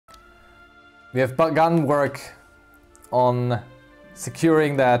We have begun work on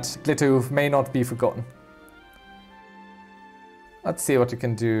securing that Glitterhoof may not be forgotten. Let's see what you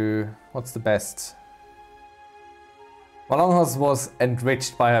can do. What's the best? Malonghos was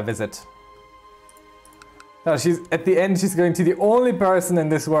enriched by her visit. Now she's at the end. She's going to be the only person in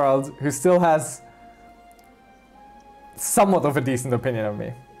this world who still has somewhat of a decent opinion of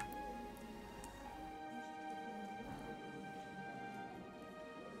me.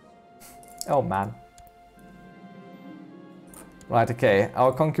 Oh man. Right, okay.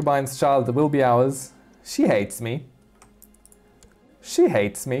 Our concubine's child will be ours. She hates me. She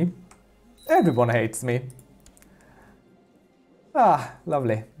hates me. Everyone hates me. Ah,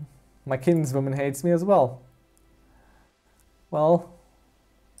 lovely. My kinswoman hates me as well. Well,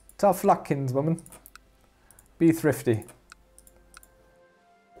 tough luck, kinswoman. Be thrifty.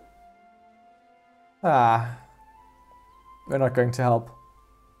 Ah, we're not going to help.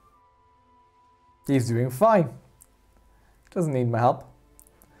 He's doing fine. Doesn't need my help.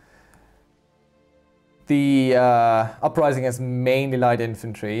 The uprising has mainly light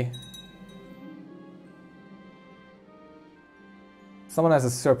infantry. Someone has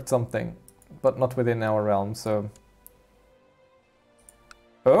usurped something, but not within our realm, so...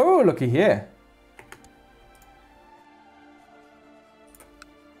 Oh, looky here.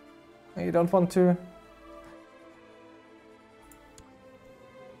 You don't want to...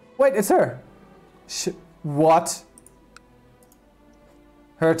 Wait, it's her! What?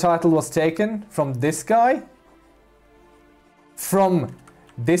 Her title was taken from this guy? From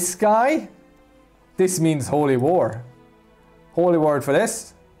this guy? This means holy war. Holy word for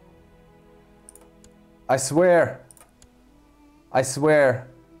this. I swear. I swear.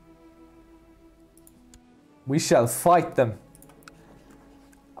 We shall fight them.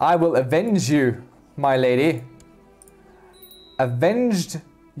 I will avenge you, my lady. Avenged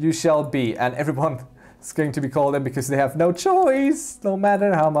you shall be. And everyone is going to be called in because they have no choice, no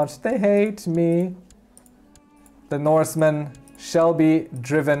matter how much they hate me. The Norsemen shall be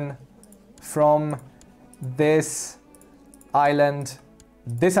driven from this island.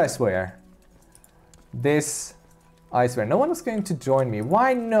 This I swear. This I swear. No one is going to join me.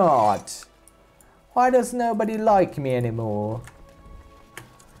 Why not? Why does nobody like me anymore?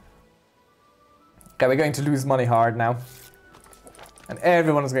 Okay, we're going to lose money hard now. And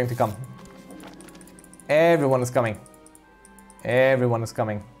everyone is going to come. Everyone is coming. Everyone is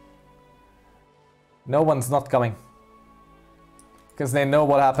coming. No one's not coming. Because they know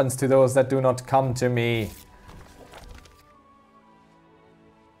what happens to those that do not come to me.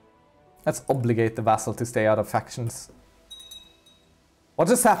 Let's obligate the vassal to stay out of factions. What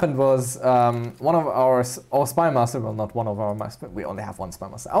just happened was one of our spy master, well not one of our master, we only have one spy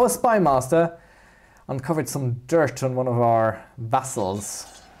master. Our spy master uncovered some dirt on one of our vassals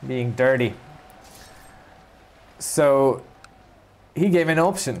being dirty. So he gave an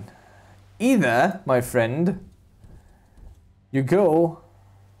option. Either, my friend, you go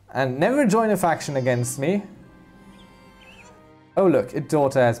and never join a faction against me. Oh look, a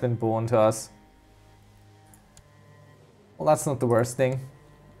daughter has been born to us. Well, that's not the worst thing.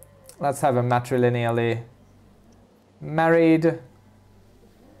 Let's have her matrilineally married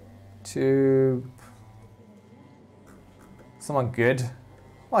to someone good.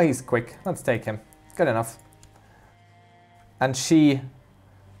 Well, he's quick. Let's take him. Good enough. And she,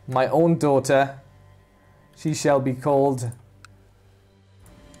 my own daughter, she shall be called...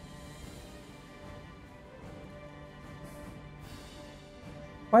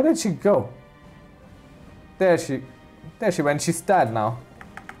 Why did she go? There she went. She's dead now.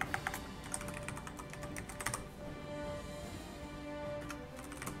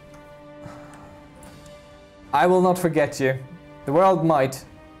 I will not forget you. The world might,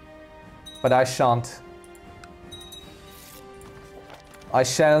 but I shan't. I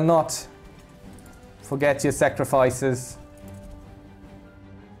shall not forget your sacrifices.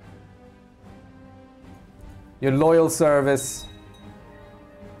 Your loyal service.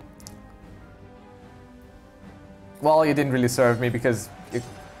 Well, you didn't really serve me because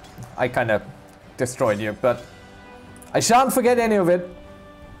I kind of destroyed you, but I shan't forget any of it.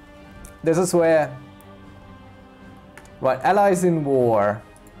 This is where... Right, allies in war.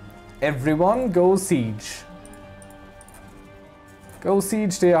 Everyone go siege. Go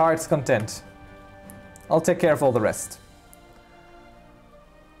siege to your heart's content. I'll take care of all the rest.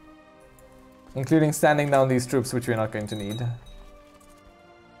 Including standing down these troops, which we're not going to need.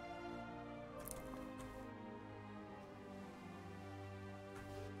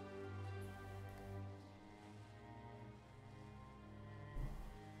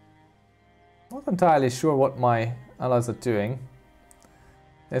 Not entirely sure what my allies are doing.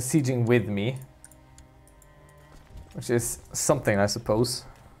 They're sieging with me. Which is something, I suppose.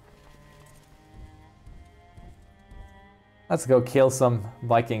 Let's go kill some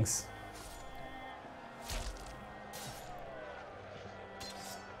Vikings.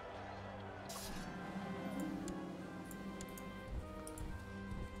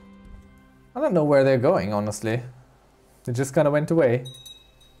 I don't know where they're going, honestly. They just kind of went away.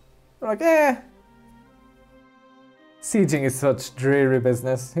 They're like, eh. Sieging is such dreary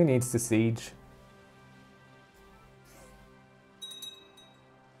business. Who needs to siege?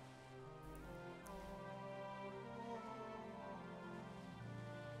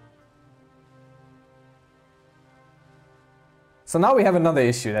 So now we have another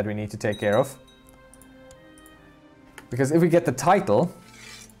issue that we need to take care of. Because if we get the title,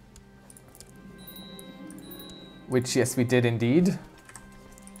 which yes we did indeed.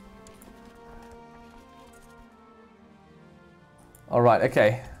 Alright,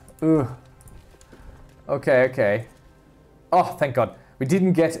 okay. Ooh. Okay. Oh, thank God. We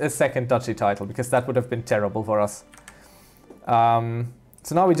didn't get a second duchy title because that would have been terrible for us.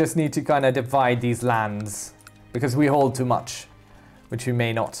 So now we just need to kind of divide these lands because we hold too much. Which we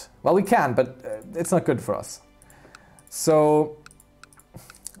may not. Well, we can, but it's not good for us. So,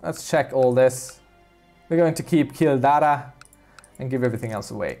 let's check all this. We're going to keep Kildare and give everything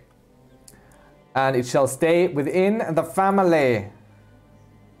else away. And it shall stay within the family.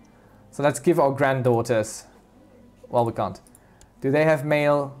 So let's give our granddaughters... Well, we can't. Do they have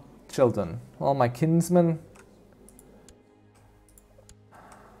male children? Well, my kinsman...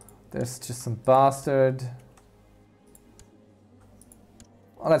 There's just some bastard...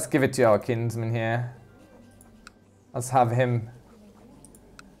 Well, let's give it to our kinsman here. Let's have him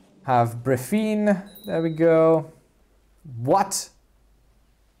have Brefine. There we go. What?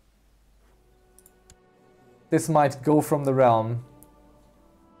 This might go from the realm.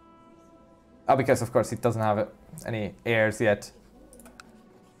 Oh, because of course he doesn't have any heirs yet.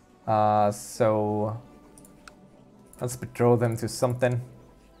 So let's betroth them to something.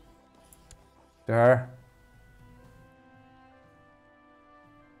 To her.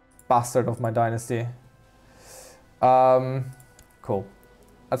 Bastard of my dynasty. Cool.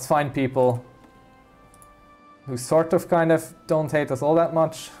 Let's find people who sort of kind of don't hate us all that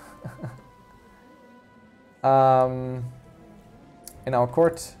much. In our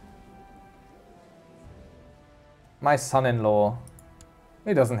court. My son-in-law.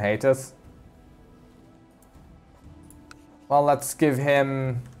 He doesn't hate us. Well, let's give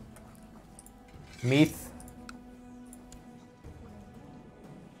him Meath.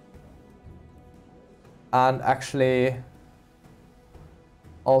 And actually,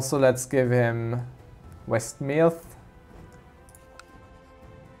 also let's give him Westmeath.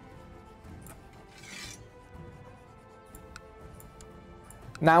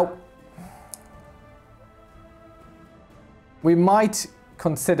 Now, we might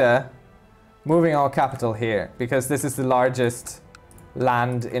consider moving our capital here, because this is the largest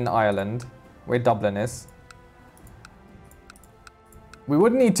land in Ireland, where Dublin is. We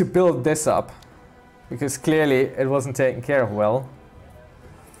would need to build this up, because clearly it wasn't taken care of well.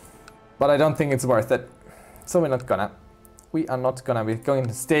 But I don't think it's worth it. So we're not gonna. We are not gonna. We're going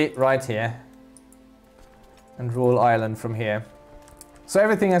to stay right here and rule Ireland from here. So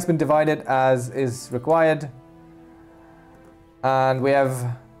everything has been divided as is required. And we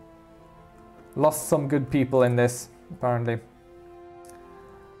have lost some good people in this, apparently.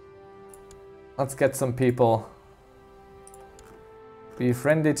 Let's get some people be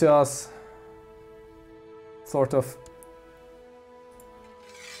friendly to us. Sort of.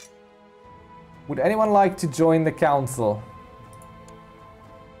 Would anyone like to join the council?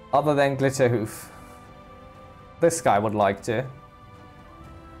 Other than Glitterhoof. This guy would like to.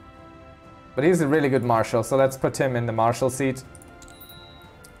 But he's a really good marshal, so let's put him in the marshal seat.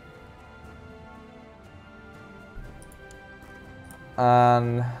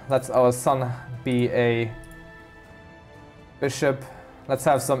 And let's our son be a bishop. Let's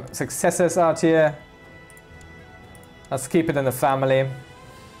have some successors out here. Let's keep it in the family.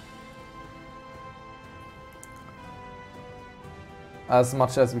 As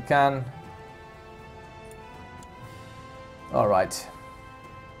much as we can. Alright.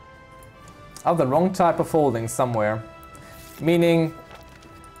 I have the wrong type of holding somewhere. Meaning,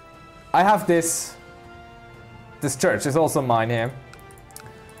 I have this church is also mine here.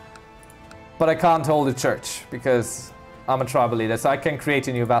 But I can't hold a church because I'm a tribal leader, so I can create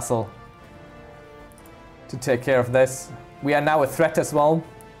a new vassal to take care of this. We are now a threat as well.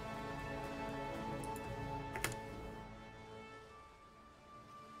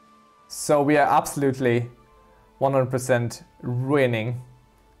 So we are absolutely 100% ruining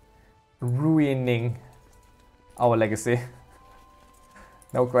ruining our legacy.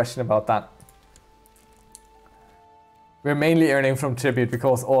 No question about that. We're mainly earning from tribute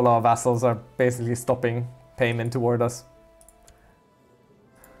because all our vassals are basically stopping payment toward us.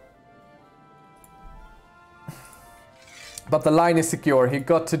 But the line is secure. You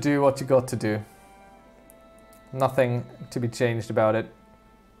got to do what you got to do. Nothing to be changed about it.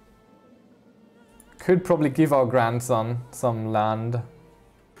 Could probably give our grandson some land.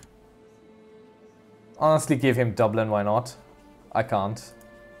 Honestly, give him Dublin, why not? I can't.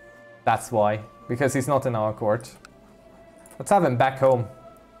 That's why. Because he's not in our court. Let's have him back home.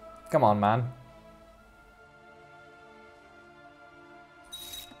 Come on, man.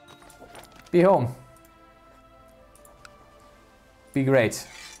 Be home. Be great.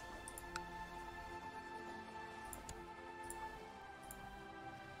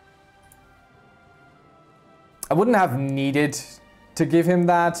 I wouldn't have needed to give him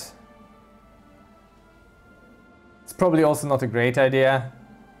that. It's probably also not a great idea.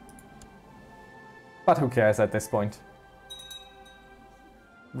 But who cares at this point?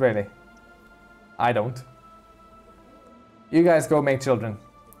 Really. I don't. You guys go make children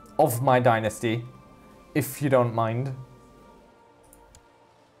of my dynasty, if you don't mind.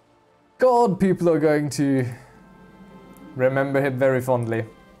 God, people are going to remember him very fondly.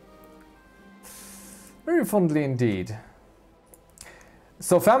 Very fondly indeed.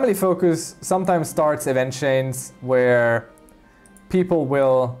 So family focus sometimes starts event chains where people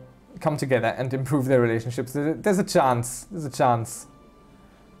will come together and improve their relationships. There's a chance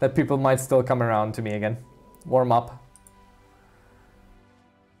that people might still come around to me again. Warm up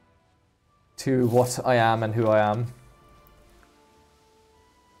to what I am and who I am.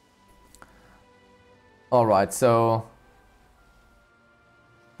 Alright, so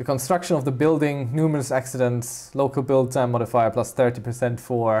the construction of the building, numerous accidents, local build time modifier plus 30%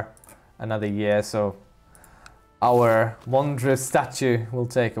 for another year, so our wondrous statue will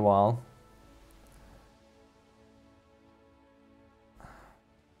take a while.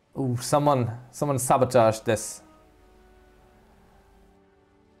 Ooh, someone sabotaged this.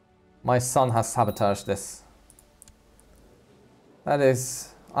 My son has sabotaged this. That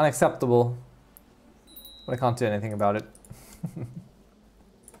is unacceptable, but I can't do anything about it.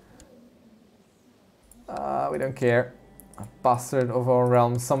 We don't care. A bastard of our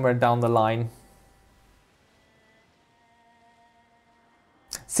realm somewhere down the line.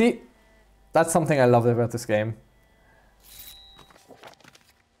 See, that's something I love about this game.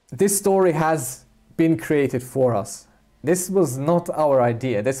 This story has been created for us. This was not our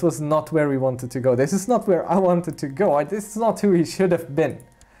idea. This was not where we wanted to go. This is not where I wanted to go. This is not who he should have been.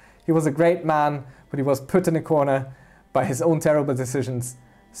 He was a great man, but he was put in a corner by his own terrible decisions.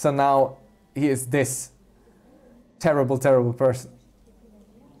 So now he is this terrible, terrible person.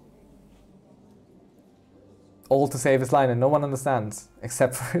 All to save his line, and no one understands,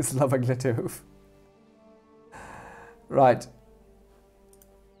 except for his lover Glitterhoof. Right.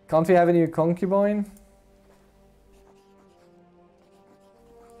 Can't we have a new concubine?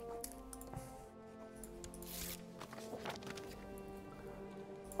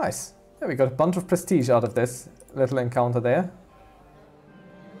 Nice. Yeah, we got a bunch of prestige out of this little encounter there.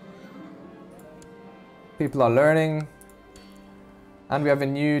 People are learning. And we have a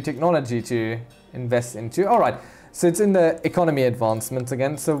new technology to invest into. Alright, so it's in the economy advancements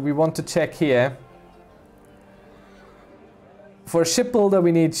again. So we want to check here. For a shipbuilder,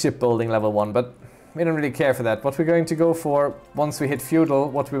 we need shipbuilding level 1, but we don't really care for that. What we're going to go for once we hit feudal,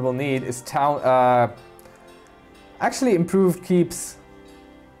 what we will need is town, actually improved keeps,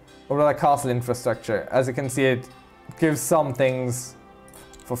 or rather castle infrastructure. As you can see, it gives some things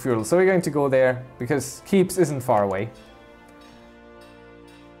for feudal. So we're going to go there because keeps isn't far away.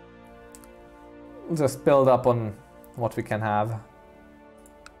 We'll just build up on what we can have.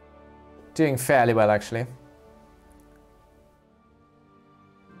 Doing fairly well, actually.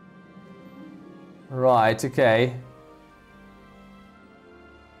 Right, okay.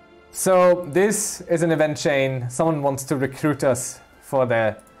 So this is an event chain. Someone wants to recruit us for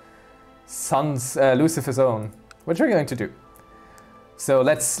their son's Lucifer's own, which we're going to do. So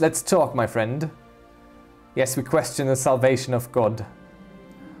let's talk, my friend. Yes, we question the salvation of God.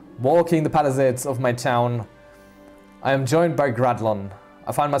 Walking the palisades of my town, I am joined by Gradlon.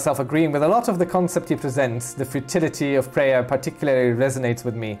 I find myself agreeing with a lot of the concept he presents. The futility of prayer particularly resonates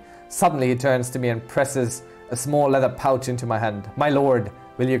with me. Suddenly he turns to me and presses a small leather pouch into my hand. My lord,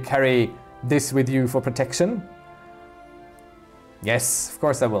 will you carry this with you for protection? Yes, of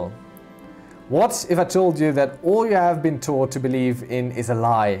course I will. What if I told you that all you have been taught to believe in is a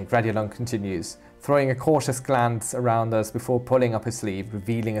lie? Gradulon continues. throwing a cautious glance around us before pulling up his sleeve,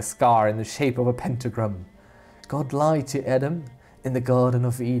 revealing a scar in the shape of a pentagram. God lied to Adam in the Garden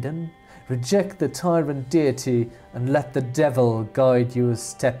of Eden. Reject the tyrant deity and let the devil guide your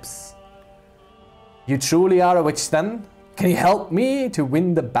steps. You truly are a witch then? Can you help me to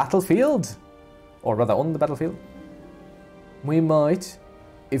win the battlefield? Or rather on the battlefield? We might.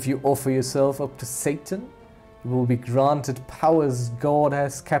 If you offer yourself up to Satan, you will be granted powers God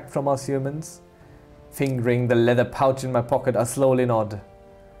has kept from us humans. Fingering the leather pouch in my pocket, I slowly nod.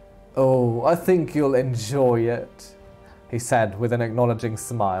 Oh, I think you'll enjoy it, he said with an acknowledging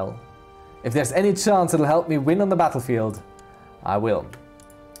smile. If there's any chance it'll help me win on the battlefield, I will.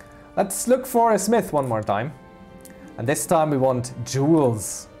 Let's look for a smith one more time. And this time we want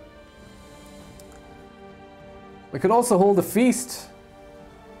jewels. We could also hold a feast.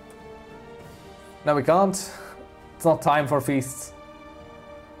 No, we can't. It's not time for feasts.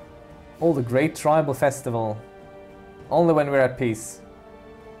 Hold a great tribal festival. Only when we're at peace.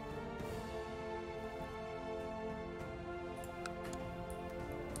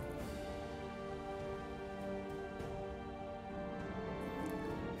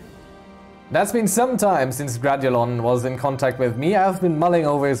 That's been some time since Gradulon was in contact with me. I've been mulling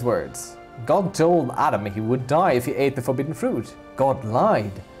over his words. God told Adam he would die if he ate the forbidden fruit. God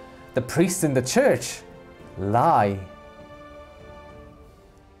lied. The priests in the church lie.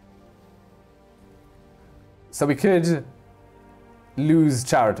 So we could lose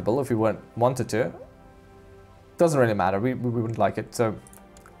charitable if we wanted to. Doesn't really matter, we wouldn't like it, so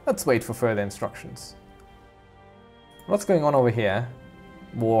let's wait for further instructions. What's going on over here?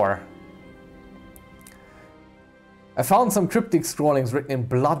 War. I found some cryptic scrawlings written in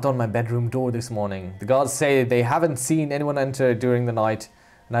blood on my bedroom door this morning. The guards say they haven't seen anyone enter during the night,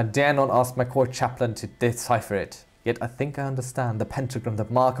 and I dare not ask my court chaplain to decipher it. Yet I think I understand the pentagram, the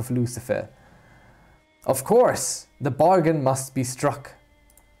mark of Lucifer. Of course, the bargain must be struck.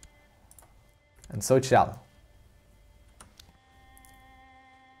 And so it shall.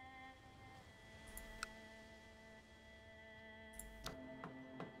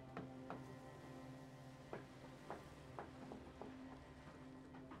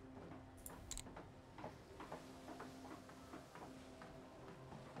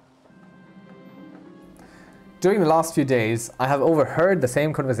 During the last few days, I have overheard the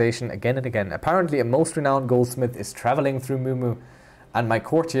same conversation again and again. Apparently, a most renowned goldsmith is traveling through Mumu, and my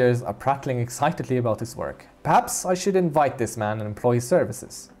courtiers are prattling excitedly about his work. Perhaps I should invite this man and employ his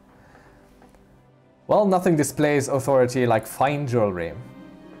services. Well, nothing displays authority like fine jewelry.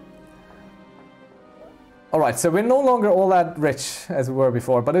 Alright, so we're no longer all that rich as we were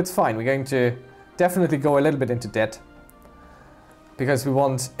before, but it's fine. We're going to definitely go a little bit into debt, because we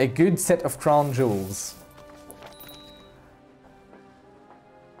want a good set of crown jewels.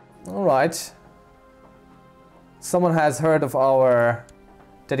 Alright. Someone has heard of our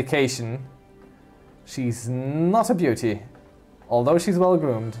dedication. She's not a beauty, although she's well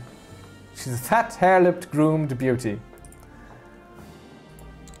groomed. She's a fat, hair-lipped, groomed beauty.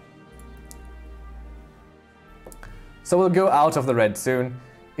 So we'll go out of the red soon.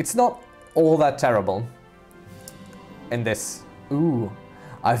 It's not all that terrible in this. Ooh.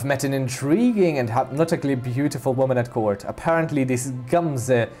 I've met an intriguing and hypnotically beautiful woman at court. Apparently this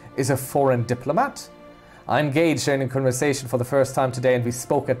Gamze is a foreign diplomat. I engaged her in a conversation for the first time today, and we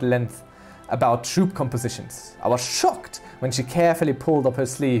spoke at length about troop compositions. I was shocked when she carefully pulled up her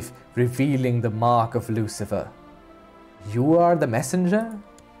sleeve, revealing the mark of Lucifer. You are the messenger?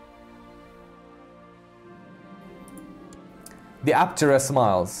 The Aptera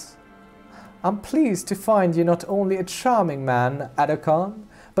smiles. I'm pleased to find you not only a charming man, Adokhan,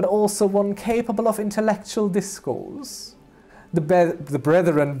 but also one capable of intellectual discourse. The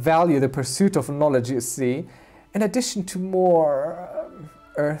brethren value the pursuit of knowledge, you see, in addition to more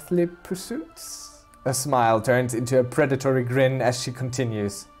earthly pursuits. A smile turns into a predatory grin as she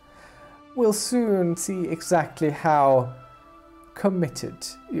continues. We'll soon see exactly how committed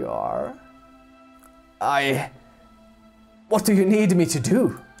you are. What do you need me to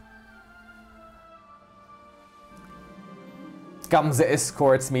do? Gamze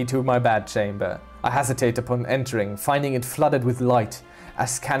escorts me to my bedchamber. I hesitate upon entering, finding it flooded with light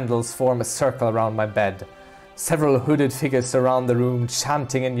as candles form a circle around my bed. Several hooded figures surround the room,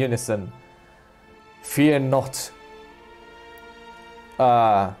 chanting in unison. Fear not.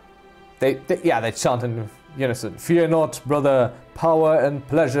 They chant in unison. Fear not, brother. Power and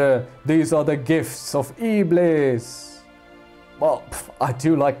pleasure, these are the gifts of Iblis. Well, I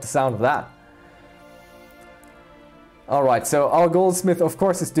do like the sound of that. Alright, so our goldsmith, of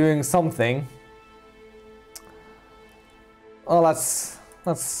course, is doing something. Oh, let's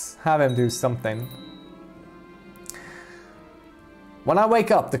Let's have him do something. When I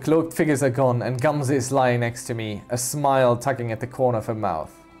wake up, the cloaked figures are gone and Gamze is lying next to me, a smile tugging at the corner of her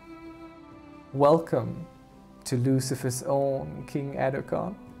mouth. Welcome to Lucifer's own King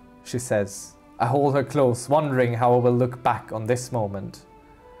Edokon, she says. I hold her close, wondering how I will look back on this moment.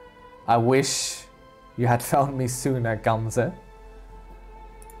 I wish you had found me sooner, Gamze.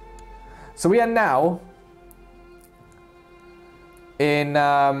 So we are now in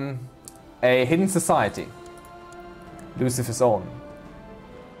a hidden society. Lucifer's own.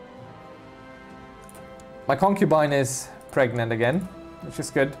 My concubine is pregnant again, which is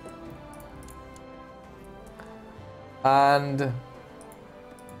good. And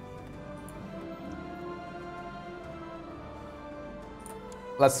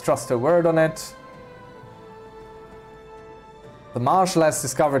let's trust her word on it. The Marshal has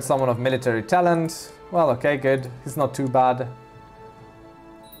discovered someone of military talent. Well, okay, good. He's not too bad.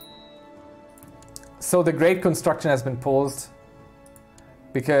 So the Great Construction has been paused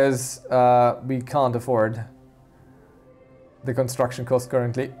because we can't afford the construction cost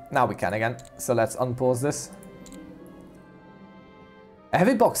currently. Now we can again. So let's unpause this. A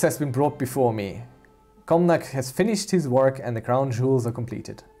heavy box has been brought before me. Komnak has finished his work and the crown jewels are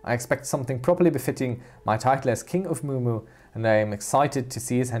completed. I expect something properly befitting my title as King of Mumu, and I am excited to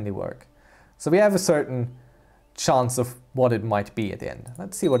see his handiwork. So we have a certain chance of what it might be at the end.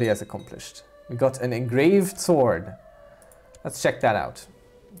 Let's see what he has accomplished. We got an engraved sword. Let's check that out,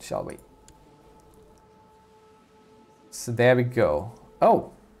 shall we? So there we go.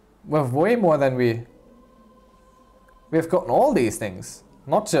 Oh, we have way more than we have gotten all these things.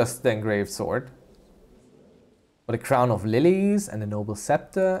 Not just the engraved sword, but a crown of lilies and a noble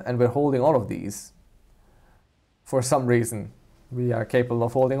scepter, and we're holding all of these. For some reason, we are capable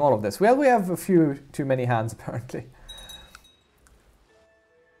of holding all of this. Well, we have a few too many hands, apparently.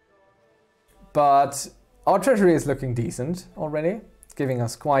 But our treasury is looking decent already, giving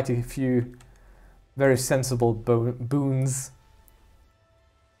us quite a few very sensible boons.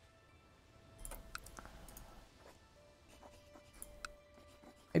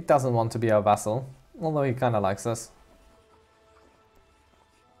 It doesn't want to be our vassal, although he kind of likes us.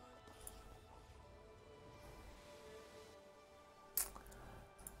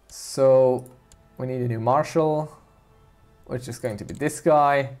 So we need a new marshal, which is going to be this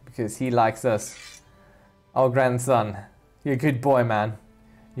guy, because he likes us. Our grandson. You're a good boy, man.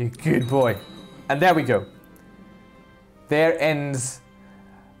 You're a good boy. And there we go. There ends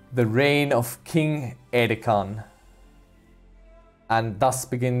the reign of King Edokon. And thus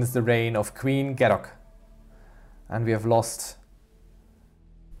begins the reign of Queen Gerok. And we have lost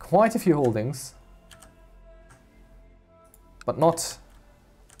quite a few holdings. But not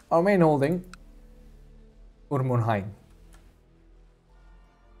our main holding, Urmunhain.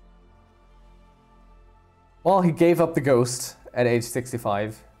 Well, he gave up the ghost at age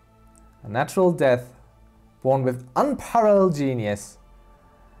 65. A natural death, born with unparalleled genius.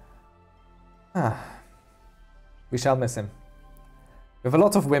 We shall miss him. We have a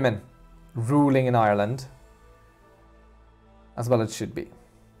lot of women ruling in Ireland, as well it should be.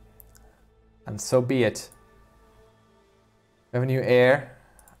 And so be it. We have a new heir,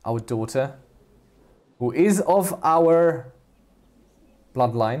 our daughter, who is of our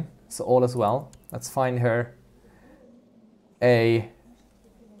bloodline, so all is well. Let's find her a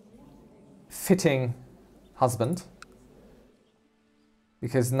fitting husband,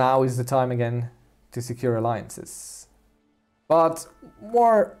 because now is the time again to secure alliances. But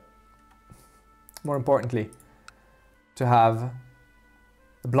more importantly, to have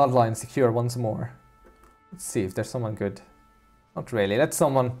the bloodline secure once more. Let's see if there's someone good. Not really. Let's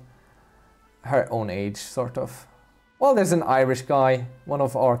someone her own age, sort of. Well, there's an Irish guy, one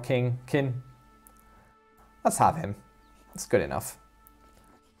of our kin. Let's have him. That's good enough.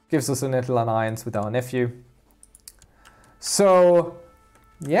 Gives us a little alliance with our nephew. So,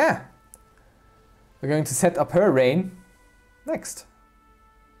 yeah. We're going to set up her reign next.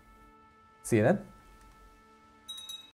 See you then.